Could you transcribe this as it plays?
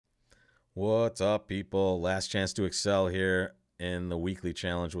What's up, people? Last chance to excel here in the weekly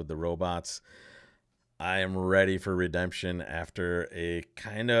challenge with the robots. I am ready for redemption after a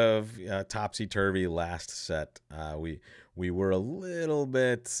kind of topsy turvy last set. We were a little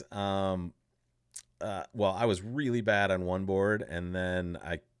bit well. I was really bad on one board, and then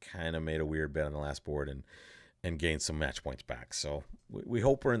I kind of made a weird bet on the last board and gained some match points back. So we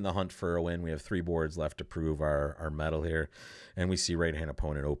hope we're in the hunt for a win. We have 3 boards left to prove our mettle here. And we see right hand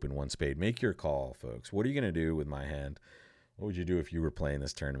opponent open 1 spade. Make your call, folks. What are you going to do with my hand? What would you do if you were playing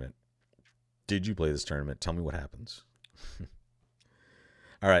this tournament? Did you play this tournament? Tell me what happens.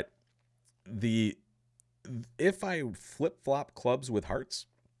 All right. The If I flip flop clubs with hearts,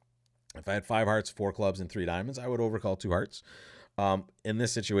 if I had 5 hearts, 4 clubs, and 3 diamonds, I would overcall 2 hearts. In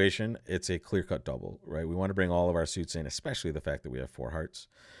this situation, it's a clear-cut double, right? We want to bring all of our suits in, especially the fact that we have 4 hearts,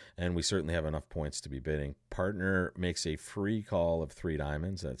 and we certainly have enough points to be bidding. Partner makes a free call of 3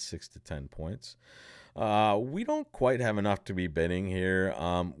 diamonds. That's 6 to 10 points. We don't quite have enough to be bidding here.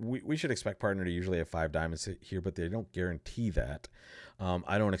 We should expect partner to usually have 5 diamonds here, but they don't guarantee that.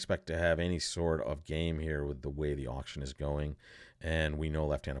 I don't expect to have any sort of game here with the way the auction is going. And we know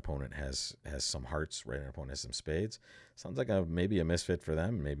left-hand opponent has some hearts, right-hand opponent has some spades. Sounds like maybe a misfit for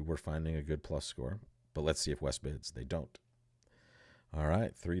them. Maybe we're finding a good plus score. But let's see if West bids. They don't. All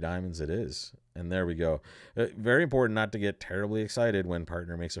right, 3 diamonds it is. And there we go. Very important not to get terribly excited when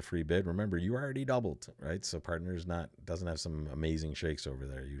partner makes a free bid. Remember, you already doubled, right? So partner's doesn't have some amazing shakes over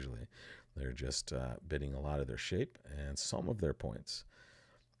there usually. They're just bidding a lot of their shape and some of their points.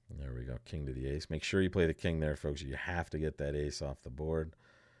 There we go, king to the ace. Make sure you play the king there, folks. You have to get that ace off the board.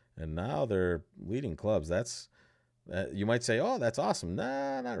 And now they're leading clubs. You might say, oh, that's awesome.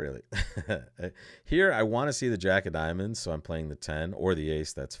 Nah, not really. Here, I want to see the jack of diamonds, so I'm playing the 10 or the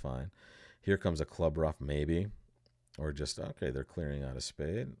ace. That's fine. Here comes a club ruff, maybe. Or just, okay, they're clearing out a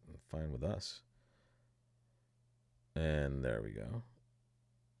spade. Fine with us. And there we go.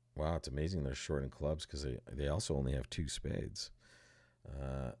 Wow, it's amazing they're short in clubs because they also only have 2 spades.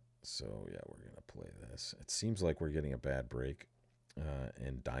 So, yeah, we're going to play this. It seems like we're getting a bad break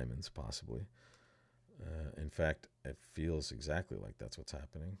in diamonds, possibly. In fact, it feels exactly like that's what's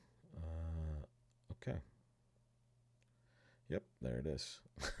happening. Okay. Yep, there it is.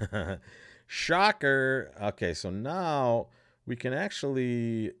 Shocker. Okay, so now we can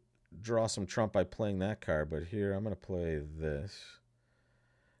actually draw some trump by playing that card. But here, I'm going to play this.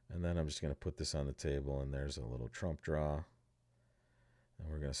 And then I'm just going to put this on the table, and there's a little trump draw. And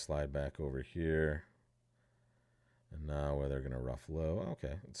we're going to slide back over here. And now they're going to ruff low.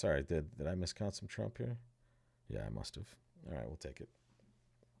 Okay. Sorry, did I miscount some trump here? Yeah, I must have. All right, we'll take it.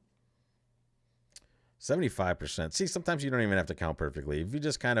 75%. See, sometimes you don't even have to count perfectly. If you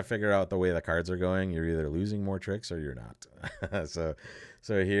just kind of figure out the way the cards are going, you're either losing more tricks or you're not. so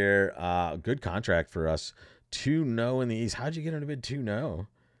here, good contract for us. 2-no in the East. How'd you get into bid 2-no?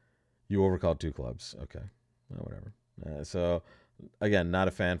 You overcalled 2 clubs. Okay. Well, whatever. So again, not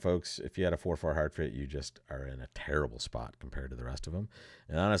a fan, folks. If you had a 4-4 hard fit, you just are in a terrible spot compared to the rest of them.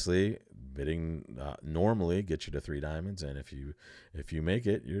 And honestly, bidding normally gets you to 3 diamonds, and if you make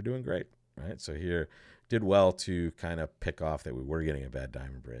it, you're doing great, right? So here, did well to kind of pick off that we were getting a bad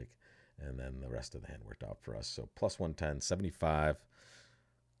diamond break, and then the rest of the hand worked out for us. So plus 110, 75,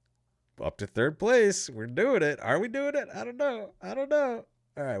 up to 3rd place. We're doing it. Are we doing it? I don't know.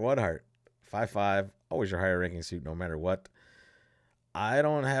 All right, 1 heart, 5-5. Always your higher ranking suit, no matter what. I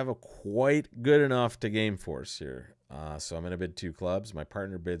don't have a quite good enough to game force here. So I'm going to bid 2 clubs. My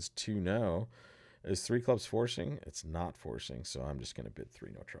partner bids 2-no. Is 3 clubs forcing? It's not forcing, so I'm just going to bid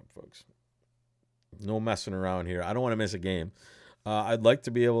 3 no trump, folks. No messing around here. I don't want to miss a game. I'd like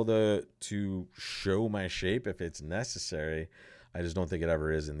to be able to show my shape if it's necessary. I just don't think it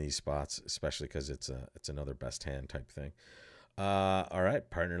ever is in these spots, especially because it's another best hand type thing. All right,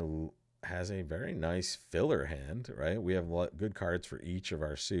 partner has a very nice filler hand, right? We have good cards for each of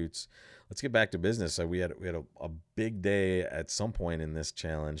our suits. Let's get back to business. So we had a big day at some point in this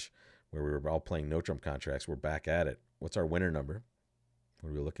challenge where we were all playing no trump contracts. We're back at it. What's our winner number? What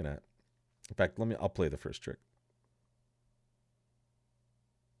are we looking at? In fact, I'll play the first trick.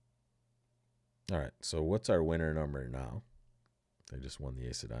 All right, so what's our winner number now? They just won the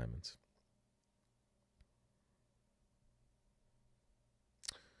ace of diamonds.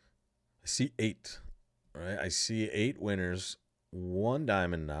 I see 8, right? I see 8 winners, 1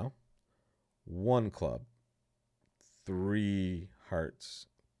 diamond now, 1 club, 3 hearts,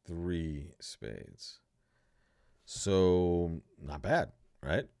 3 spades. So not bad,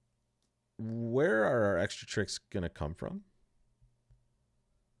 right? Where are our extra tricks going to come from?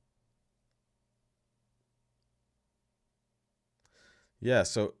 Yeah,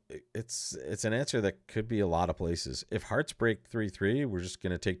 so it's an answer that could be a lot of places. If hearts break 3-3, we're just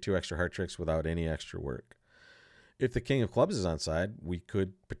going to take 2 extra heart tricks without any extra work. If the king of clubs is on side, we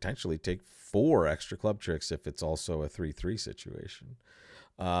could potentially take 4 extra club tricks if it's also a 3-3 situation.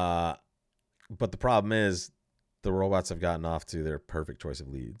 But the problem is the robots have gotten off to their perfect choice of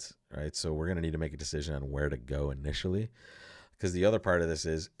leads, right? So we're going to need to make a decision on where to go initially. Because the other part of this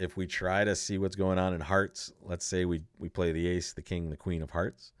is if we try to see what's going on in hearts, let's say we play the ace, the king, the queen of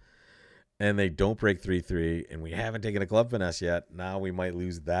hearts, and they don't break 3-3, and we haven't taken a club finesse yet, now we might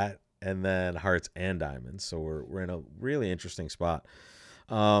lose that, and then hearts and diamonds. So we're in a really interesting spot.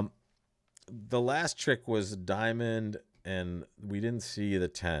 The last trick was diamond, and we didn't see the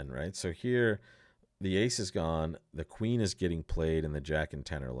 10, right? So here, the ace is gone, the queen is getting played, and the jack and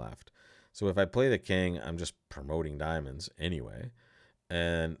 10 are left. So if I play the king, I'm just promoting diamonds anyway.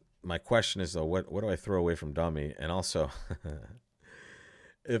 And my question is, though, what do I throw away from dummy? And also,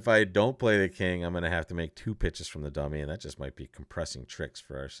 if I don't play the king, I'm going to have to make 2 pitches from the dummy, and that just might be compressing tricks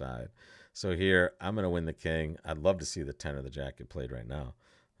for our side. So here, I'm going to win the king. I'd love to see the 10 or the jack get played right now.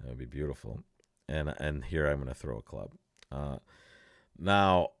 That would be beautiful. And here I'm going to throw a club.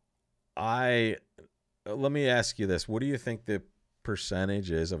 Now, let me ask you this. What do you think the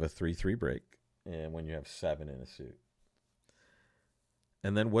percentage is of a 3-3 break and when you have 7 in a suit?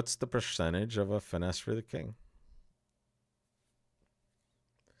 And then what's the percentage of a finesse for the king?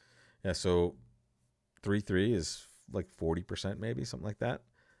 Yeah, so 3-3 is like 40% maybe, something like that.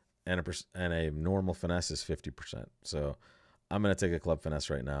 And a normal finesse is 50%. So I'm going to take a club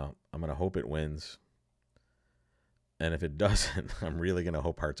finesse right now. I'm going to hope it wins. And if it doesn't, I'm really going to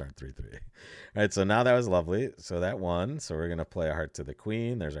hope hearts aren't 3-3. All right, so now that was lovely. So that won. So we're going to play a heart to the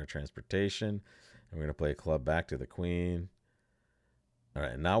queen. There's our transportation. And we're going to play a club back to the queen. All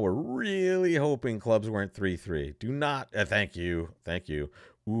right, now we're really hoping clubs weren't 3-3. Do not. Thank you. Thank you.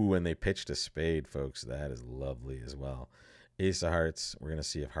 Ooh, and they pitched a spade, folks. That is lovely as well. Ace of hearts. We're going to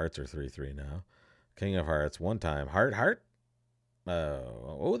see if hearts are 3-3 now. King of hearts. One time. Heart, heart.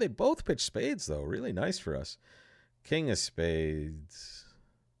 Oh, they both pitched spades, though. Really nice for us. King of spades.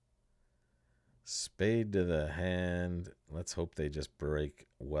 Spade to the hand. Let's hope they just break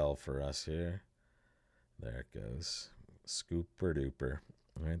well for us here. There it goes. Scooper duper.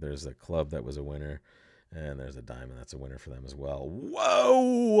 All right, there's the club that was a winner. And there's a diamond that's a winner for them as well.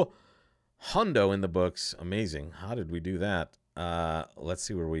 Whoa! Hundo in the books. Amazing. How did we do that? Let's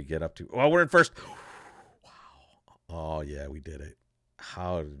see where we get up to. Oh, we're in first. Wow. Oh, yeah, we did it.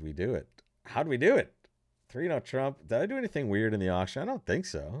 How did we do it? How did we do it? 3-0 Trump. Did I do anything weird in the auction? I don't think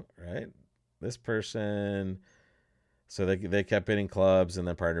so, right? This person, so they kept bidding clubs, and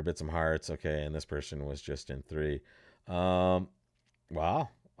then partner bid some hearts. Okay, and this person was just in 3. Wow,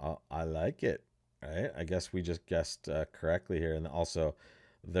 I like it. Right? I guess we just guessed correctly here, and also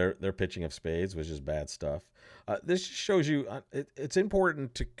their pitching of spades was just bad stuff. This shows you it's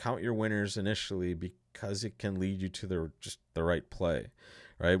important to count your winners initially because it can lead you to the right play.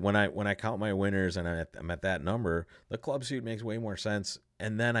 Right, when I count my winners and I'm at that number, the club suit makes way more sense,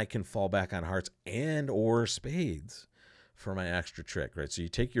 and then I can fall back on hearts and or spades for my extra trick. Right, so you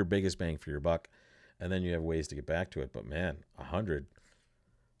take your biggest bang for your buck, and then you have ways to get back to it. But man, 100,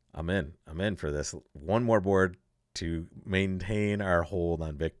 I'm in for this. One more board to maintain our hold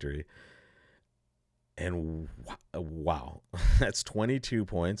on victory, and wow, that's 22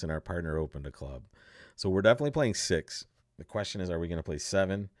 points, and our partner opened a club, so we're definitely playing 6. The question is, are we going to play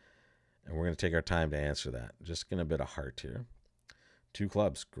 7? And we're going to take our time to answer that. Just going to bid a heart here. 2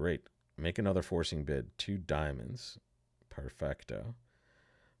 clubs. Great. Make another forcing bid. 2 diamonds. Perfecto.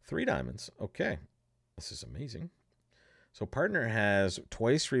 3 diamonds. Okay. This is amazing. So partner has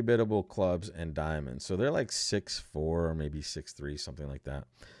twice rebiddable clubs and diamonds. So they're like 6-4 or maybe 6-3, something like that.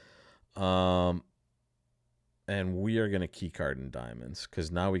 And we are going to key card in diamonds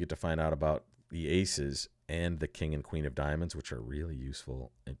because now we get to find out about the aces and the king and queen of diamonds, which are really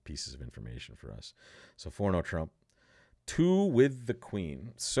useful pieces of information for us. So 4-0 Trump. 2 with the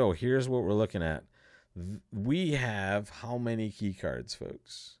queen. So here's what we're looking at. We have how many key cards,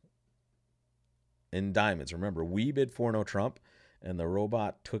 folks? In diamonds. Remember, we bid 4-0 Trump, and the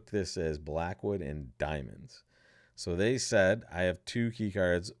robot took this as Blackwood and diamonds. So they said, I have 2 key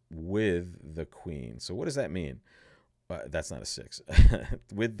cards with the queen. So what does that mean? That's not a 6.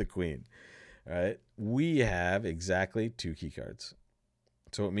 With the queen. All right, we have exactly 2 key cards.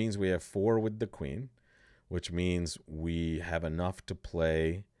 So it means we have 4 with the queen, which means we have enough to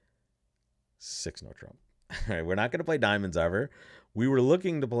play 6-0 Trump. All right, we're not going to play diamonds ever. We were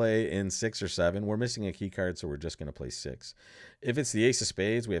looking to play in 6 or 7. We're missing a key card, so we're just going to play 6. If it's the ace of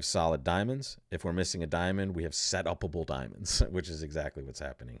spades, we have solid diamonds. If we're missing a diamond, we have set-upable diamonds, which is exactly what's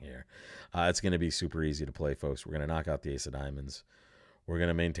happening here. It's going to be super easy to play, folks. We're going to knock out the ace of diamonds. We're going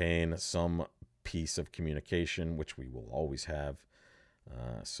to maintain some piece of communication, which we will always have.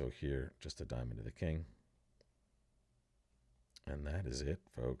 So here, just a diamond to the king. And that is it,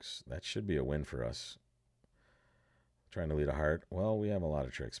 folks. That should be a win for us. Trying to lead a heart. Well, we have a lot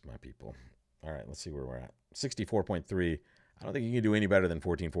of tricks, my people. All right, let's see where we're at. 64.3. I don't think you can do any better than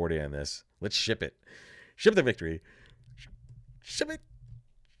 1440 on this. Let's ship it. Ship the victory. Ship it.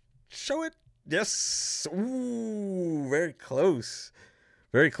 Show it. Yes. Ooh, very close.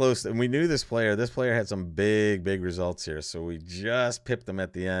 Very close. And we knew this player. This player had some big, big results here. So we just pipped them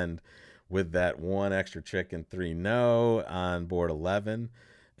at the end with that one extra trick and 3 no on board 11.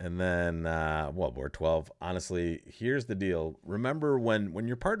 And then, board 12. Honestly, here's the deal. Remember, when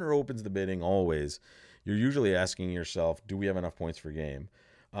your partner opens the bidding, always, you're usually asking yourself, do we have enough points for game?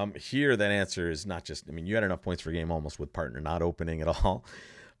 Here, that answer is not just, you had enough points for game almost with partner not opening at all.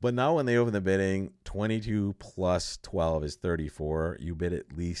 But now when they open the bidding, 22 plus 12 is 34. You bid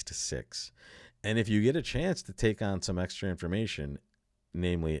at least 6. And if you get a chance to take on some extra information,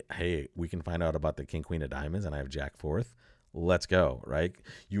 namely, hey, we can find out about the king, queen of diamonds, and I have jack fourth. Let's go, right?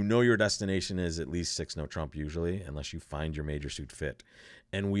 You know your destination is at least 6 no trump usually, unless you find your major suit fit.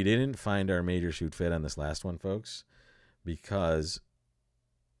 And we didn't find our major suit fit on this last one, folks, because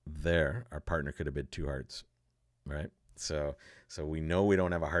our partner could have bid 2 hearts, right? So we know we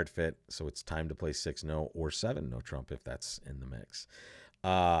don't have a heart fit, so it's time to play 6 no or 7 no trump if that's in the mix.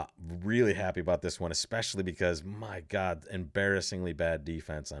 Really happy about this one, especially because, my God, embarrassingly bad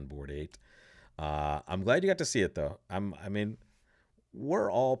defense on board 8. I'm glad you got to see it, though.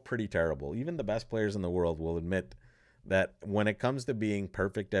 We're all pretty terrible. Even the best players in the world will admit that when it comes to being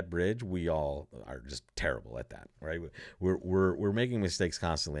perfect at bridge, we all are just terrible at that, right? We're making mistakes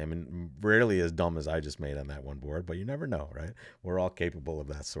constantly. Rarely as dumb as I just made on that one board, but you never know, right? We're all capable of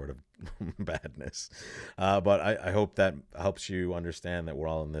that sort of badness. But I hope that helps you understand that we're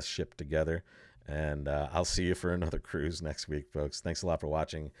all in this ship together. And I'll see you for another cruise next week, folks. Thanks a lot for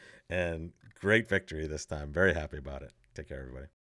watching. And great victory this time. Very happy about it. Take care, everybody.